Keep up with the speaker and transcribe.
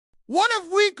What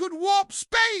if we could warp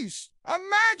space?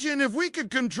 Imagine if we could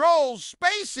control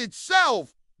space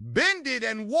itself, bend it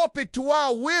and warp it to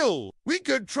our will. We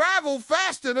could travel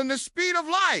faster than the speed of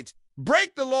light,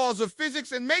 break the laws of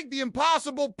physics, and make the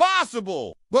impossible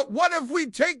possible. But what if we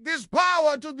take this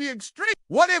power to the extreme?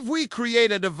 What if we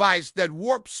create a device that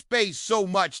warps space so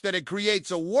much that it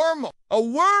creates a wormhole? A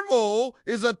wormhole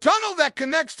is a tunnel that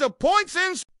connects to points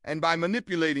in space. And by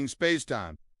manipulating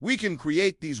space-time, we can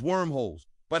create these wormholes.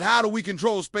 But how do we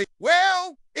control space?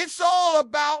 Well, it's all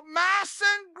about mass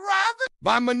and gravity.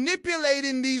 By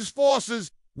manipulating these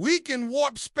forces, we can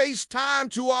warp space-time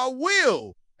to our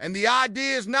will. And the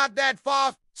idea is not that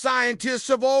far. Scientists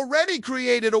have already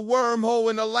created a wormhole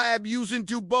in a lab using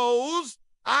two bows,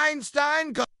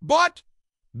 Einstein. But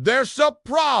there's a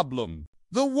problem.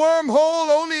 The wormhole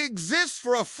only exists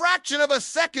for a fraction of a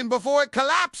second before it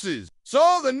collapses.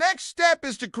 So the next step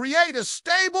is to create a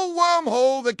stable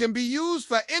wormhole that can be used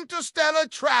for interstellar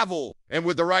travel. And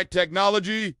with the right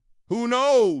technology, who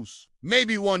knows?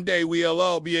 Maybe one day we'll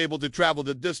all be able to travel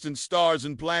to distant stars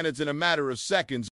and planets in a matter of seconds.